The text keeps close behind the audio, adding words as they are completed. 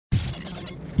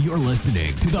You're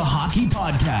listening to the Hockey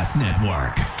Podcast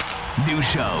Network. New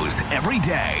shows every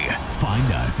day.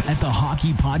 Find us at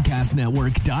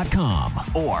thehockeypodcastnetwork.com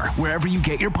or wherever you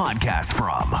get your podcasts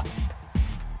from.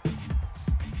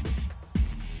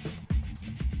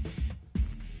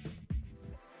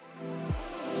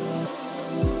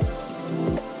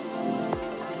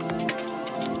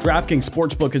 DraftKings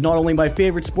Sportsbook is not only my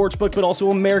favorite sportsbook, but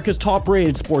also America's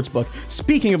top-rated sportsbook.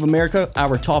 Speaking of America,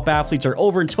 our top athletes are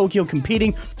over in Tokyo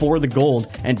competing for the gold,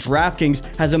 and DraftKings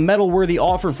has a medal-worthy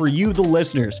offer for you, the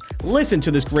listeners. Listen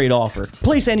to this great offer.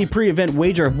 Place any pre-event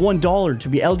wager of $1 to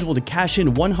be eligible to cash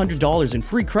in $100 in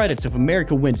free credits if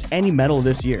America wins any medal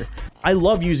this year. I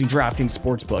love using DraftKings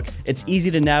Sportsbook. It's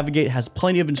easy to navigate, has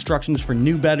plenty of instructions for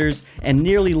new bettors, and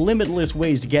nearly limitless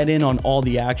ways to get in on all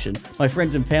the action. My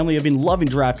friends and family have been loving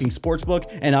DraftKings Sportsbook,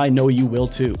 and I know you will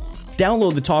too.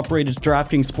 Download the top-rated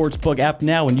DraftKings Sportsbook app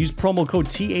now and use promo code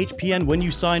THPN when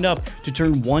you sign up to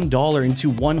turn $1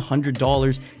 into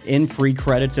 $100 in free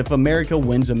credits if America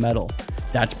wins a medal.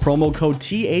 That's promo code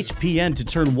THPN to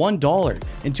turn $1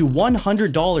 into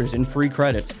 $100 in free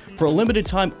credits for a limited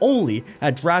time only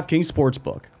at DraftKings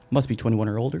Sportsbook. Must be 21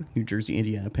 or older. New Jersey,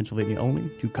 Indiana, Pennsylvania only.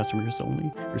 New customers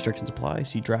only. Restrictions apply.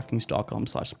 See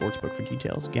DraftKings.com/sportsbook for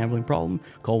details. Gambling problem?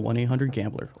 Call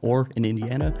 1-800-GAMBLER or in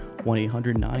Indiana,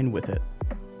 1-800-9-WITH-IT.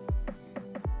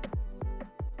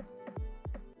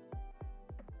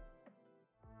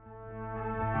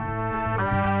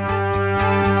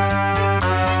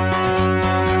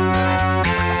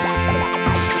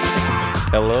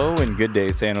 Hello and good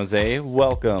day, San Jose.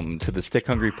 Welcome to the Stick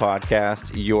Hungry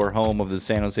Podcast, your home of the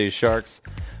San Jose Sharks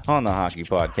on the Hockey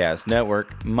Podcast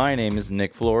Network. My name is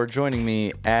Nick Floor. Joining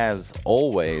me, as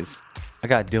always, I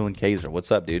got Dylan Kaiser. What's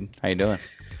up, dude? How you doing?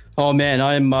 Oh man,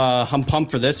 I'm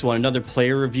pumped for this one. Another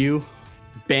player review.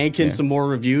 Banking some more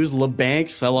reviews.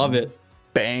 Labanc, I love it.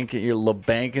 You're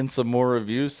Labanking some more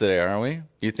reviews today, aren't we?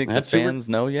 You think the fans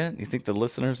know yet? You think the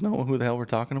listeners know who the hell we're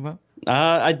talking about?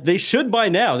 They should by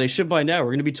now. We're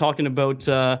going to be talking about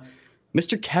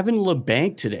Mr. Kevin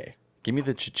Labanc today. Give me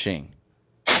the cha-ching.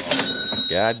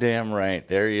 Goddamn right.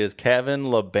 There he is. Kevin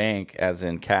Labanc, as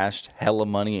in cashed hella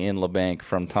money in Labanc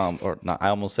from I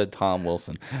almost said Tom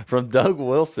Wilson. From Doug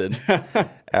Wilson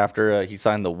after he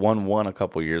signed the 1-1 a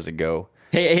couple years ago.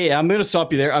 Hey, I'm going to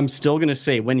stop you there. I'm still going to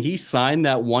say, when he signed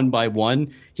that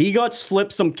 1-by-1, he got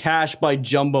slipped some cash by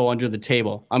Jumbo under the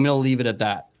table. I'm going to leave it at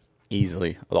that.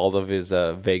 Easily. All of his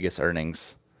Vegas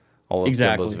earnings. All of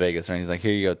Jumbo's Vegas earnings. Like,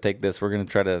 here you go. Take this. We're going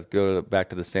to try to go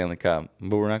back to the Stanley Cup.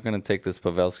 But we're not going to take this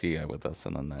Pavelski guy with us.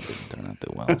 And then that didn't turn out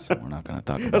too well. So we're not going to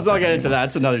talk about that. Let's not get into that.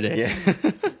 It's another day. Yeah.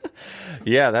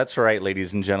 Yeah, that's right,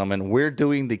 ladies and gentlemen. We're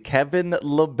doing the Kevin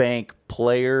Labanc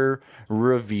player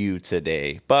review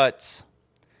today. But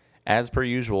as per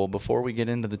usual, before we get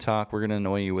into the talk, we're going to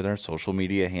annoy you with our social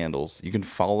media handles. You can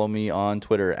follow me on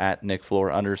Twitter at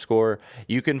NickFloor_.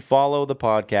 You can follow the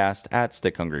podcast at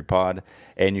StickHungryPod.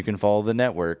 And you can follow the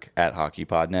network at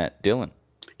HockeyPodNet. Dylan.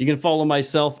 You can follow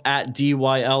myself at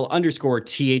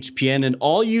DYL_THPN. And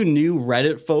all you new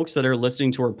Reddit folks that are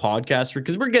listening to our podcast,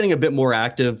 because we're getting a bit more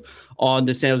active on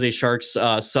the San Jose Sharks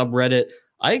subreddit,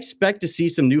 I expect to see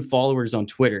some new followers on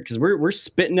Twitter because we're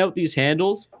spitting out these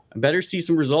handles. I better see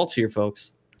some results here,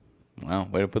 folks. Well,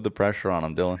 way to put the pressure on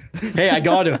him, Dylan. Hey, I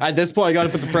got to. At this point, I got to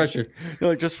put the pressure.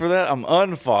 You're like, just for that, I'm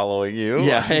unfollowing you.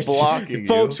 Yeah, I'm blocking you.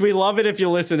 Folks, we love it if you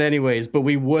listen anyways, but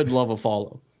we would love a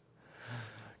follow.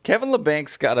 Kevin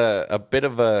Labanc's got a bit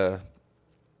of a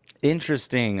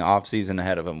interesting offseason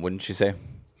ahead of him, wouldn't you say?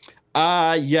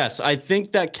 Yes, I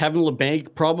think that Kevin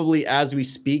Labanc probably, as we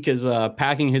speak, is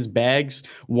packing his bags,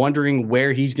 wondering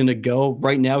where he's going to go.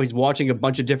 Right now, he's watching a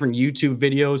bunch of different YouTube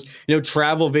videos,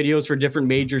 travel videos for different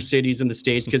major cities in the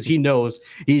States, because he knows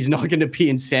he's not going to be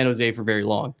in San Jose for very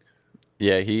long.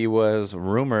 Yeah, he was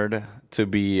rumored to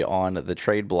be on the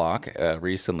trade block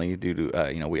recently due to,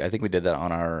 I think we did that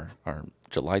on our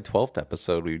July 12th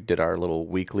episode. We did our little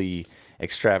weekly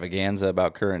extravaganza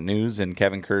about current news, and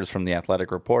Kevin Kurz from The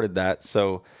Athletic reported that.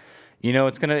 So,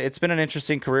 it's been an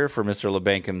interesting career for Mr.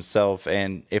 Labanc himself,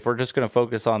 and if we're just going to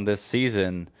focus on this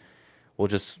season, we'll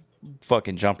just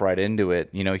fucking jump right into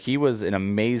it. He was an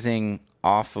amazing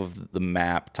off of the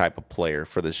map type of player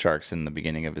for the Sharks in the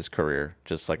beginning of his career.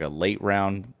 Just like a late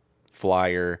round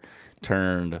flyer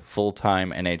turned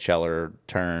full-time NHLer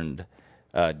turned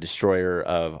destroyer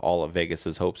of all of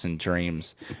Vegas's hopes and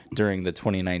dreams during the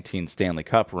 2019 Stanley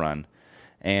Cup run.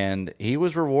 And he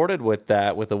was rewarded with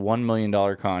that with a $1 million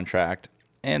contract.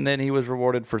 And then he was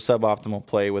rewarded for suboptimal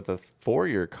play with a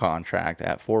 4-year contract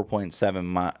at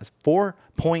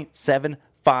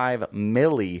 $4.75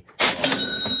 milli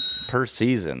per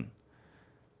season.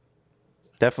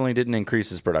 Definitely didn't increase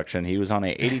his production. He was on a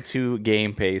 82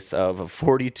 game pace of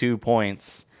 42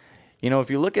 points. You know,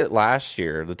 if you look at last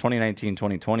year, the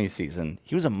 2019-2020 season,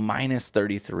 he was a minus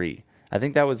 33. I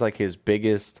think that was like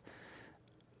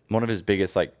one of his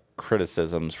biggest like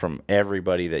criticisms from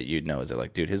everybody that you'd know. Is that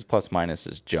like, dude, his plus minus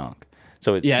is junk.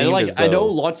 So it Yeah, seemed like as though, I know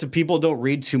lots of people don't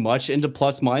read too much into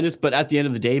plus minus, but at the end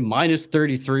of the day, minus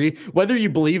 33, whether you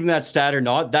believe in that stat or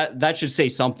not, that should say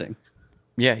something.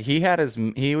 yeah, he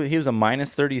was a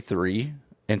minus 33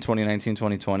 in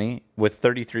 2019-2020 with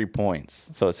 33 points.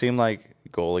 So it seemed like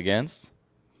goal against,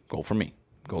 goal for me,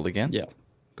 goal against, Yeah.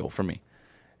 goal for me.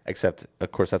 Except,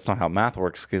 of course, that's not how math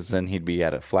works, because then he'd be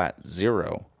at a flat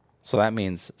 0. So that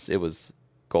means it was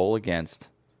goal against,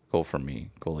 goal for me,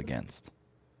 goal against,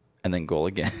 and then goal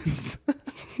against.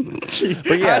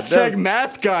 But yeah, hashtag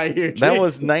math guy here. That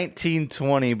was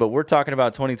 1920, but we're talking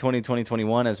about 2020,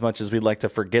 2021 as much as we'd like to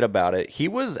forget about it. He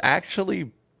was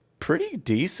actually pretty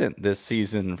decent this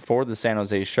season for the San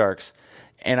Jose Sharks.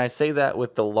 And I say that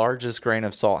with the largest grain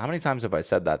of salt. How many times have I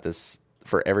said that this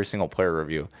for every single player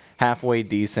review? Halfway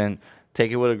decent.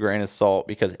 Take it with a grain of salt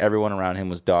because everyone around him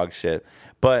was dog shit.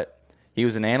 But he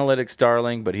was an analytics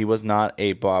darling, but he was not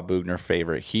a Bob Bugner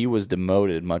favorite. He was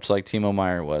demoted, much like Timo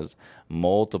Meier was,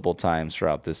 multiple times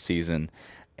throughout this season.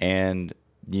 And,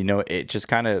 you know, it just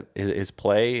kind of, his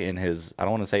play and his, I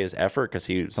don't want to say his effort,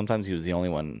 because sometimes he was the only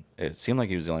one, it seemed like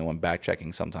he was the only one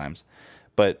back-checking sometimes.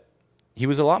 But he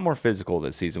was a lot more physical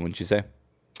this season, wouldn't you say?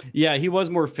 Yeah, he was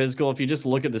more physical. If you just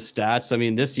look at the stats, I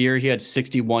mean, this year he had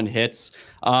 61 hits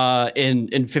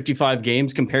in 55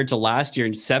 games compared to last year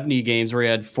in 70 games where he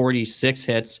had 46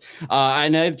 hits.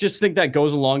 And I just think that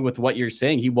goes along with what you're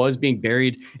saying. He was being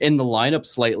buried in the lineup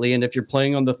slightly. And if you're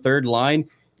playing on the third line,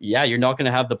 yeah, you're not going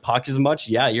to have the puck as much.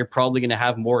 Yeah, you're probably going to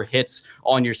have more hits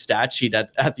on your stat sheet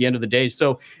at the end of the day.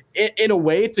 So in a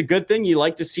way, it's a good thing. You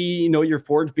like to see, your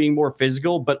forwards being more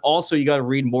physical, but also you got to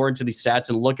read more into these stats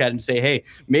and look at it and say, hey,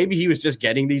 maybe he was just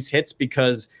getting these hits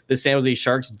because the San Jose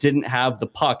Sharks didn't have the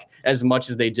puck as much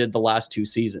as they did the last 2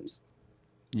 seasons.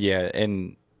 Yeah,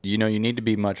 and, you need to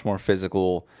be much more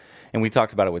physical. And we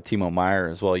talked about it with Timo Meier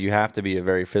as well. You have to be a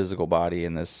very physical body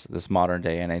in this modern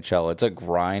day NHL. It's a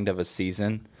grind of a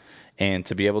season. And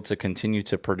to be able to continue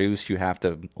to produce, you have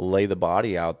to lay the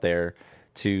body out there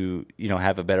to,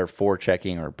 have a better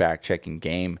forechecking or back-checking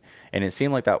game. And it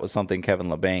seemed like that was something Kevin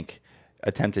Labanc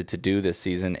attempted to do this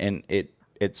season. And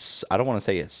it's I don't want to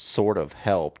say it sort of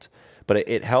helped, but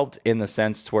it helped in the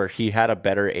sense to where he had a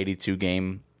better 82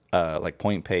 game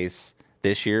point pace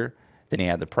this year than he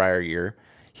had the prior year.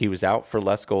 He was out for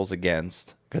less goals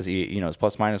against because his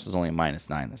plus minus was only a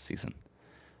 -9 this season.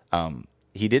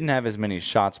 He didn't have as many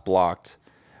shots blocked,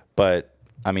 but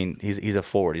I mean he's a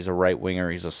forward. He's a right winger.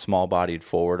 He's a small bodied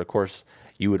forward. Of course,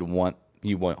 you want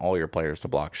all your players to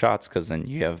block shots because then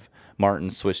you have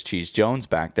Martin Swiss Cheese Jones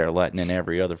back there letting in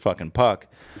every other fucking puck.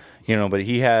 But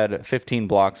he had 15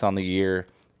 blocks on the year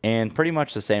and pretty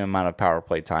much the same amount of power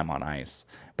play time on ice.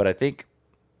 But I think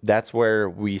that's where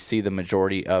we see the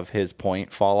majority of his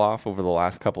point fall off over the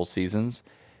last couple seasons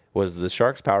was the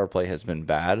Sharks' power play has been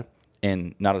bad,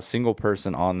 and not a single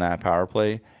person on that power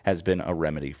play has been a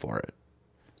remedy for it.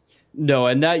 No,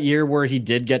 and that year where he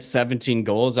did get 17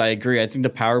 goals, I agree. I think the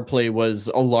power play was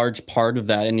a large part of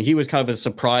that, and he was kind of a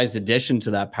surprise addition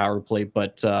to that power play,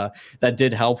 but that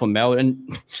did help him out. And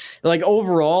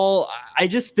overall, I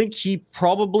just think he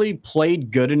probably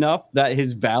played good enough that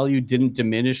his value didn't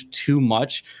diminish too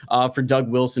much for Doug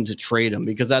Wilson to trade him,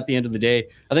 because at the end of the day,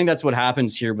 I think that's what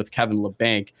happens here with Kevin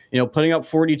Labanc. Putting up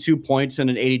 42 points in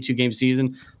an 82 game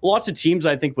season, lots of teams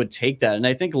I think would take that, and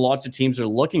I think lots of teams are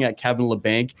looking at Kevin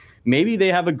Labanc. Maybe they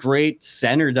have a great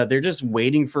center that they're just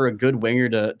waiting for a good winger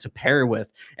to pair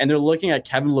with. And they're looking at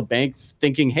Kevin Labanc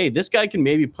thinking, hey, this guy can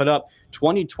maybe put up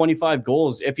 20, 25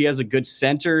 goals if he has a good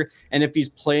center and if he's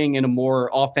playing in a more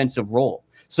offensive role.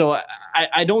 So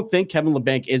I don't think Kevin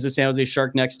Labanc is a San Jose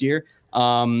Shark next year.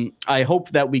 I hope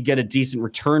that we get a decent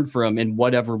return for him in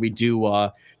whatever we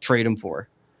do trade him for.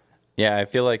 Yeah, I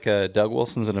feel like Doug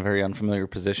Wilson's in a very unfamiliar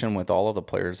position with all of the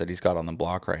players that he's got on the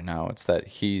block right now. It's that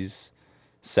he's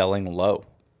selling low.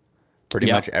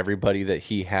 Pretty much everybody that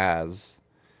he has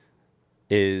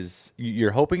is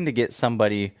you're hoping to get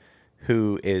somebody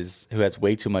who has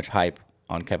way too much hype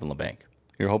on Kevin Labanc.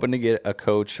 You're hoping to get a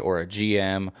coach or a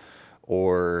GM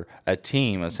or a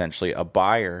team, essentially a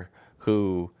buyer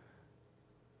who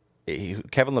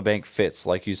Kevin Labanc fits.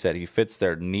 Like you said, he fits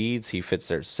their needs, he fits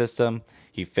their system,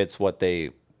 he fits what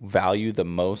they value the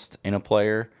most in a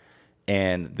player.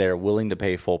 And they're willing to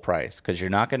pay full price because you're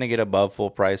not going to get above full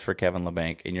price for Kevin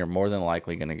Labanc, and you're more than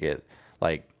likely going to get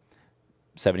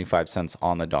 75 cents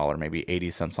on the dollar, maybe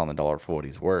 80 cents on the dollar for what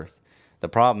he's worth. The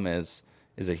problem is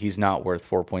that he's not worth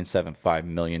 $4.75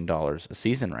 million a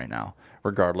season right now,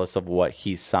 regardless of what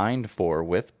he signed for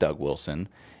with Doug Wilson.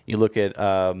 You look at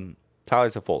Tyler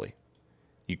Toffoli.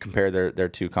 You compare their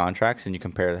two contracts and you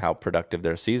compare how productive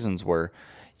their seasons were.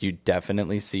 You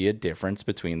definitely see a difference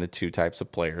between the two types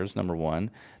of players. Number one,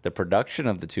 the production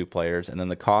of the two players, and then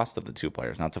the cost of the two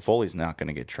players. Now, Toffoli's not going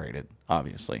to get traded,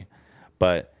 obviously,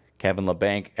 but Kevin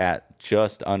Labanc at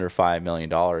just under $5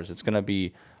 million, it's going to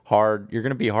be hard. You're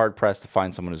going to be hard pressed to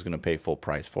find someone who's going to pay full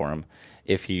price for him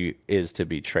if he is to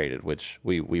be traded, which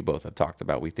we both have talked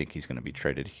about. We think he's going to be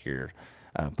traded here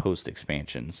post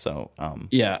expansion. So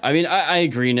yeah, I mean, I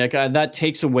agree, Nick. That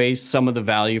takes away some of the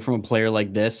value from a player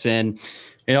like this, and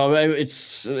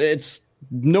it's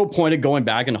no point of going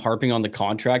back and harping on the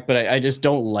contract, but I just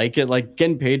don't like it. Like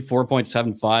getting paid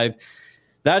 4.75.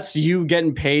 That's you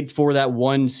getting paid for that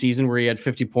one season where he had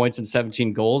 50 points and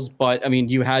 17 goals. But I mean,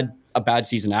 you had a bad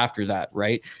season after that,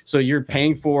 right? So you're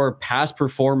paying for past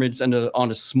performance and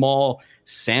on a small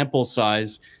sample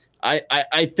size.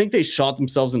 I think they shot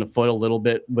themselves in the foot a little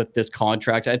bit with this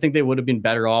contract. I think they would have been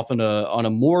better off on a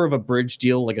more of a bridge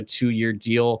deal, like a 2-year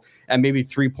deal at maybe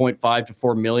 3.5 to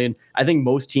 4 million. I think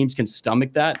most teams can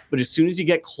stomach that. But as soon as you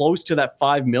get close to that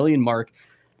 5 million mark,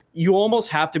 you almost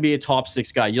have to be a top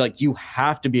 6 guy. You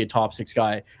have to be a top 6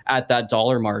 guy at that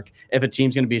dollar mark if a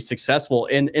team's going to be successful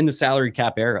in the salary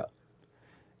cap era.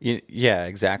 Yeah,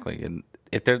 exactly. And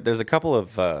if there's a couple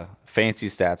of fancy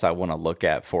stats I want to look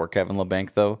at for Kevin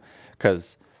Labanc, though,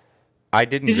 because I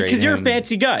didn't grade him. Because you're a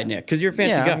fancy guy, Nick. Because you're a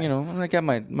fancy guy. I got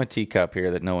my teacup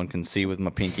here that no one can see with my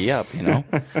pinky up,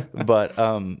 But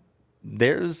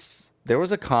there was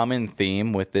a common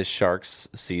theme with this Sharks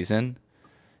season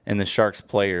and the Sharks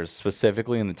players,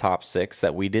 specifically in the top 6,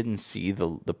 that we didn't see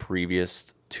the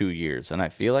previous 2 years. And I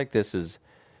feel like this is,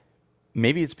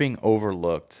 maybe it's being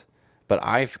overlooked, but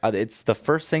it's the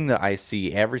first thing that I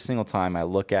see every single time I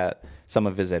look at some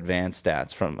of his advanced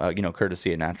stats from,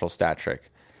 courtesy of Natural Stat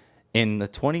Trick. In the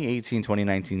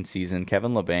 2018-2019 season,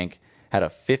 Kevin Labanc had a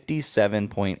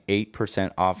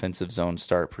 57.8% offensive zone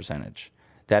start percentage.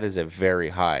 That is a very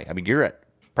high. I mean, you're at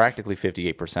practically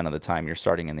 58% of the time you're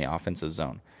starting in the offensive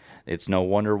zone. It's no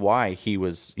wonder why he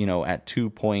was, at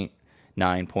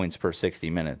 2.9 points per 60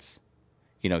 minutes.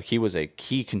 He was a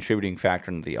key contributing factor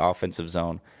in the offensive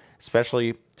zone.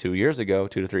 Especially 2 to 3 years ago,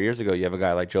 you have a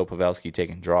guy like Joe Pavelski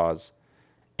taking draws,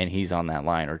 and he's on that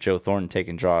line, or Joe Thornton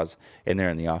taking draws, and they're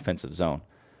in the offensive zone.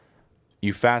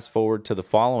 You fast forward to the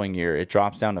following year, it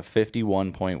drops down to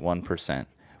 51.1%,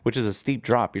 which is a steep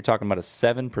drop. You're talking about a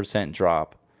 7%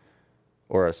 drop,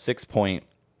 or a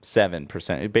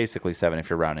 6.7%, basically 7 if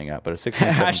you're rounding up, but a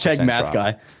 6.7% Hashtag math drop.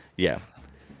 Guy. Yeah.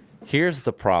 Here's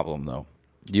the problem, though.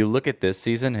 You look at this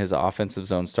season, his offensive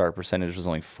zone start percentage was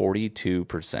only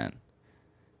 42%.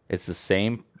 It's the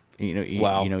same,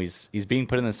 Wow. He's being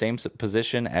put in the same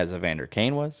position as Evander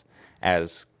Kane was,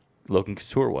 as Logan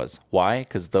Couture was. Why?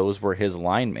 Because those were his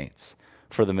line mates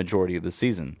for the majority of the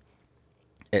season.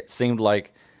 It seemed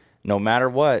like no matter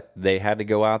what, they had to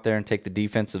go out there and take the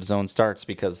defensive zone starts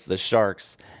because the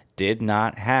Sharks did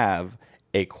not have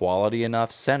a quality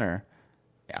enough center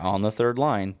on the third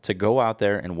line to go out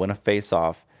there and win a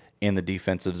face-off in the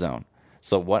defensive zone.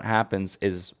 So what happens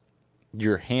is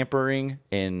you're hampering,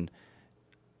 and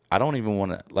I don't even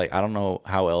want to, I don't know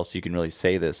how else you can really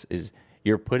say this, is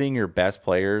you're putting your best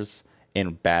players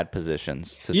in bad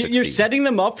positions to succeed. You're setting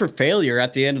them up for failure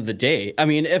at the end of the day. I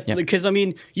mean,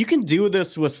 you can do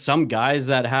this with some guys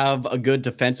that have a good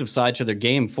defensive side to their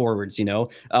game, forwards,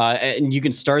 and you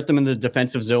can start them in the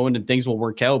defensive zone and things will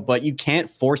work out, but you can't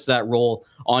force that role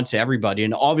onto everybody.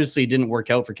 And obviously it didn't work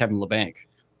out for Kevin Labanc.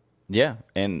 Yeah.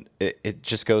 And it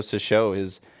just goes to show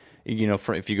is,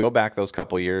 if you go back those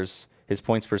couple years, his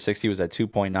points per 60 was at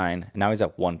 2.9, and now he's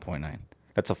at 1.9.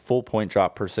 That's a full point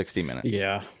drop per 60 minutes.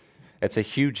 Yeah. It's a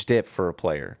huge dip for a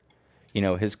player.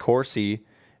 His Corsi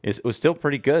was still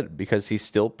pretty good because he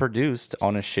still produced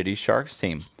on a shitty Sharks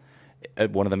team.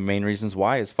 One of the main reasons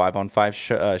why is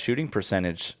 5-on-5 shooting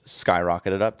percentage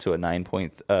skyrocketed up to a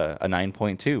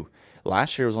 9.2.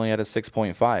 Last year was only at a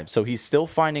 6.5. So he's still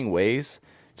finding ways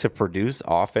to produce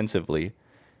offensively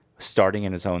starting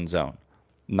in his own zone.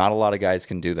 Not a lot of guys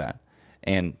can do that.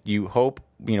 And you hope,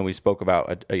 we spoke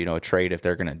about a trade, if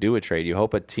they're going to do a trade, you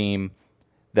hope a team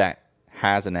that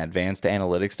has an advanced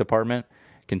analytics department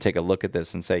can take a look at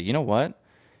this and say, you know what?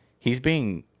 He's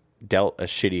being dealt a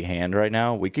shitty hand right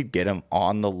now. We could get him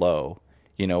on the low.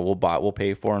 We'll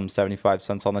pay for him 75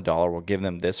 cents on the dollar. We'll give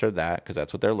them this or that because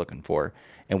that's what they're looking for.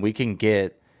 And we can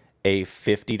get a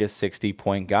 50 to 60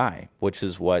 point guy, which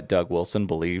is what Doug Wilson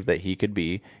believed that he could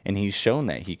be, and he's shown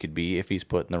that he could be if he's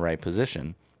put in the right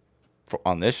position.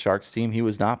 On this Sharks team, he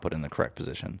was not put in the correct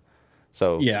position.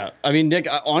 So Yeah, I mean, Nick,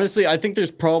 honestly, I think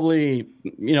there's probably,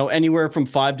 anywhere from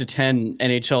 5 to 10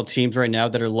 NHL teams right now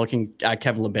that are looking at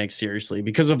Kevin Labanc seriously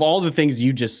because of all the things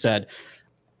you just said.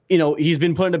 He's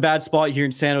been put in a bad spot here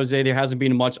in San Jose. There hasn't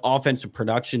been much offensive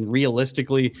production.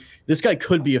 Realistically, this guy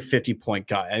could be a 50-point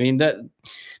guy. I mean,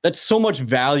 that's so much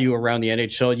value around the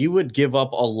NHL. You would give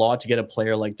up a lot to get a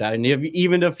player like that. And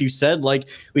even if you said, like,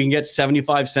 we can get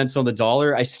 75 cents on the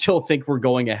dollar, I still think we're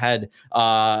going ahead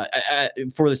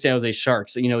for the San Jose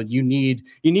Sharks. You need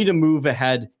to move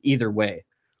ahead either way.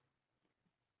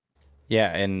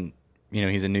 Yeah, and,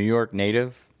 he's a New York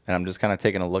native, and I'm just kind of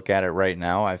taking a look at it right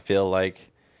now. I feel like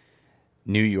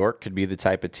New York could be the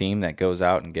type of team that goes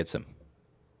out and gets him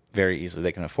very easily.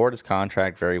 They can afford his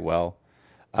contract very well.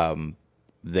 He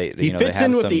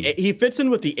fits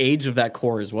in with the age of that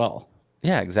core as well.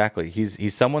 Yeah, exactly.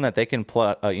 He's someone that they can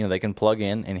plug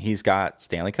in, and he's got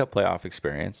Stanley Cup playoff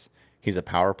experience. He's a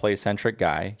power play centric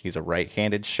guy. He's a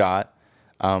right-handed shot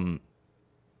on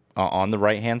the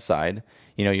right-hand side.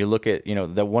 You look at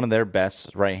one of their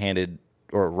best right-handed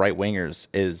or right wingers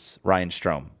is Ryan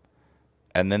Strome.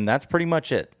 And then that's pretty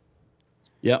much it.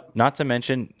 Yep. Not to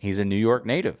mention, he's a New York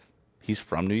native. He's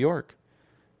from New York.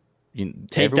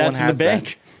 Take that to the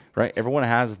bank. Right? Everyone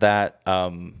has that,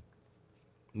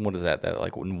 what is that? That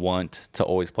like want to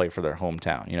always play for their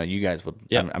hometown. You guys would,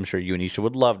 yep. I'm sure you and Isha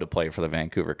would love to play for the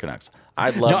Vancouver Canucks.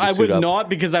 I'd love to I would not,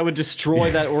 because I would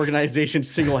destroy that organization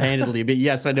single-handedly. But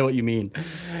yes, I know what you mean.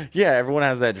 Yeah, everyone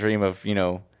has that dream of,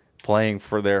 playing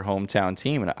for their hometown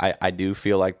team. And I do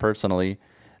feel like personally,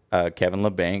 Kevin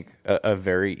Labanc, a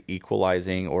very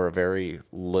equalizing or a very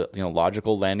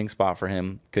logical landing spot for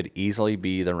him could easily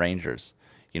be the Rangers.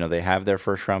 They have their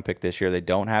first round pick this year. They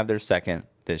don't have their second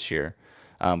this year,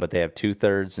 but they have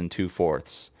 2/3 and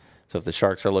 2/4. So if the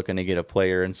Sharks are looking to get a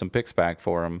player and some picks back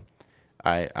for him,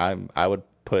 I would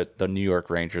put the New York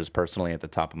Rangers personally at the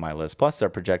top of my list. Plus, they're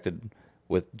projected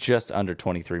with just under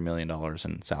 $23 million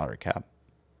in salary cap.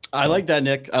 I like that,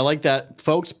 Nick. I like that.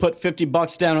 Folks, put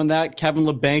 $50 down on that. Kevin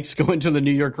Labanc's going to the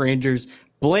New York Rangers.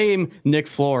 Blame Nick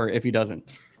Floor if he doesn't.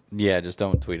 Yeah, just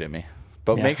don't tweet at me.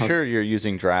 But make sure you're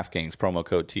using DraftKings promo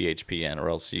code THPN, or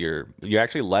else you're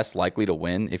actually less likely to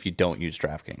win if you don't use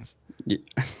DraftKings. Yeah.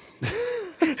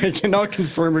 I cannot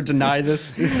confirm or deny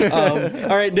this. All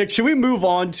right, Nick, should we move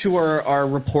on to our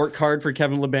report card for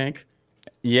Kevin Labanc?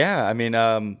 Yeah, I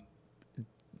mean,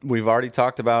 we've already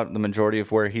talked about the majority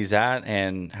of where he's at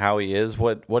and how he is.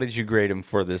 What did you grade him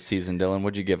for this season, Dylan?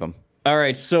 What'd you give him? All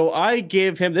right, so I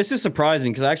gave him, this is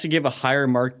surprising because I actually gave a higher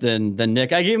mark than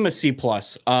Nick. I gave him a C+.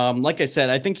 Like I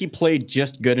said, I think he played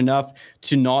just good enough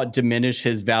to not diminish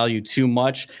his value too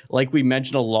much. Like we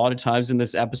mentioned a lot of times in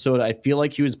this episode, I feel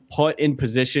like he was put in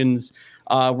positions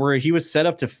where he was set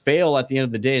up to fail at the end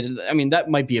of the day. I mean, that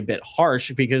might be a bit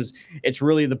harsh because it's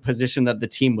really the position that the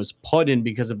team was put in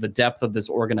because of the depth of this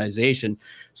organization.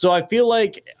 So I feel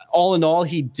like all in all,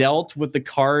 he dealt with the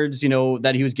cards,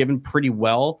 that he was given pretty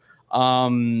well.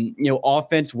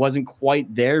 Offense wasn't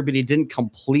quite there, but he didn't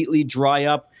completely dry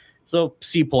up. So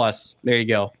C+, there you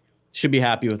go. Should be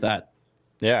happy with that.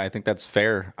 Yeah, I think that's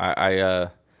fair. I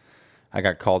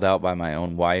got called out by my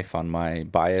own wife on my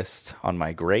bias on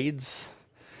my grades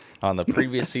on the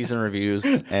previous season reviews,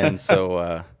 and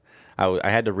so I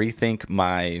had to rethink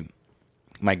my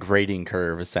grading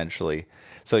curve essentially.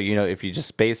 So if you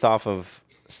just base off of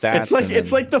stats,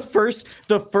 it's like the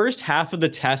first half of the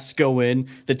tests go in,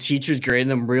 the teacher's grading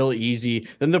them real easy,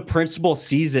 then the principal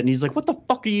sees it and he's like, "What the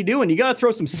fuck are you doing? You gotta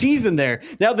throw some C's in there."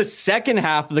 Now the second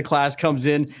half of the class comes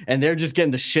in and they're just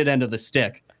getting the shit end of the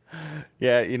stick.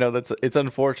 Yeah, it's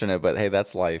unfortunate, but hey,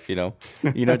 that's life.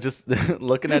 Just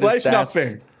looking at his Life's stats, not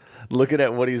fair. Looking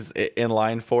at what he's in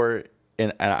line for,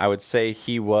 and I would say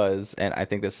he was, and I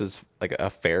think this is like a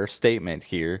fair statement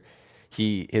here.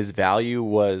 His value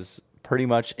was pretty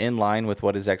much in line with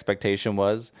what his expectation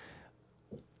was,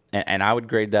 and I would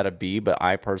grade that a B. But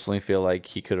I personally feel like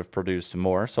he could have produced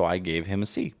more, so I gave him a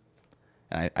C.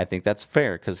 And I think that's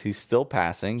fair because he's still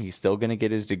passing. He's still going to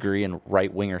get his degree in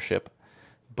right wingership.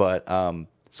 But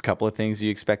there's a couple of things you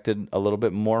expected a little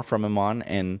bit more from him on,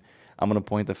 and I'm going to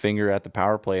point the finger at the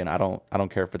power play, and I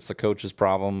don't care if it's the coach's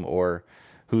problem or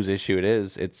whose issue it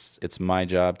is. It's my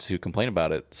job to complain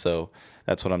about it. So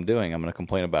that's what I'm doing. I'm going to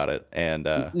complain about it. And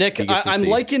Nick,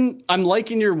 I'm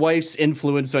liking your wife's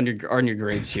influence on your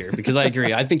grades here because I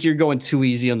agree. I think you're going too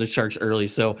easy on the Sharks early.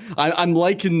 So I'm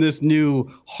liking this new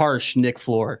harsh Nick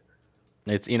Floor.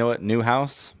 It's new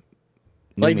house.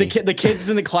 Like the kids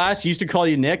in the class used to call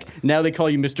you Nick. Now they call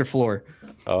you Mr. Floor.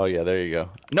 Oh yeah, there you go.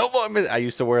 No more. I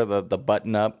used to wear the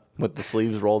button up with the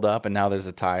sleeves rolled up, and now there's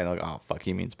a tie. And like, oh fuck,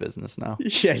 he means business now.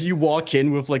 Yeah, you walk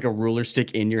in with like a ruler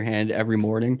stick in your hand every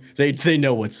morning. They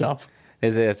know what's up.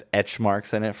 It has etch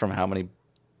marks in it from how many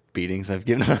beatings I've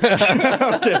given.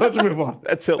 Okay, let's move on.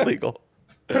 That's illegal.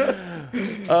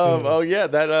 Oh yeah,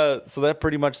 so that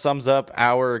pretty much sums up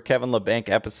our Kevin Labanc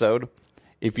episode.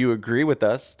 If you agree with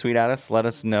us, tweet at us, let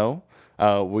us know.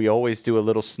 We always do a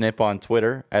little snip on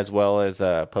Twitter as well as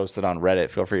post it on Reddit.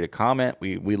 Feel free to comment.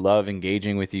 We love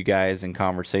engaging with you guys in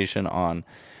conversation on,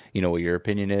 what your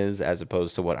opinion is as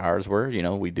opposed to what ours were.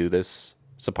 We do this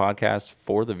as a podcast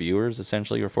for the viewers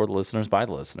essentially, or for the listeners by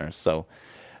the listeners. So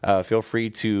feel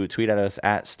free to tweet at us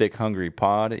at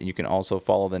StickHungryPod. You can also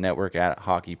follow the network at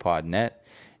HockeyPodNet.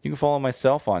 You can follow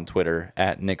myself on Twitter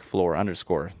at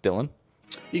NickFloor_. Dylan?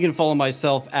 You can follow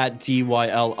myself at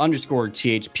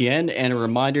DYL_THPN. And a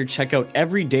reminder, check out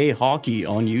Everyday Hockey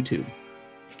on YouTube.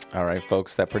 All right,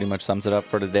 folks, that pretty much sums it up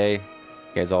for today. You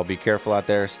guys all be careful out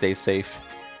there, stay safe,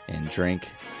 and drink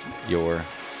your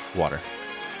water.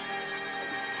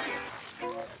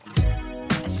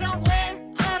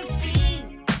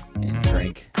 And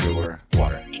drink your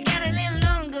water. It got a little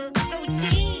longer, so it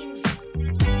seems.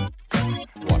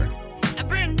 Water. I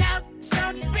burned out,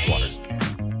 so to speak.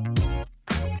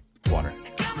 Water. Now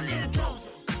come a little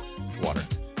closer. Water.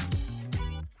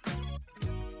 I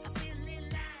feel a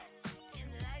little light in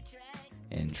the light track.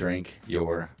 And drink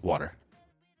your water.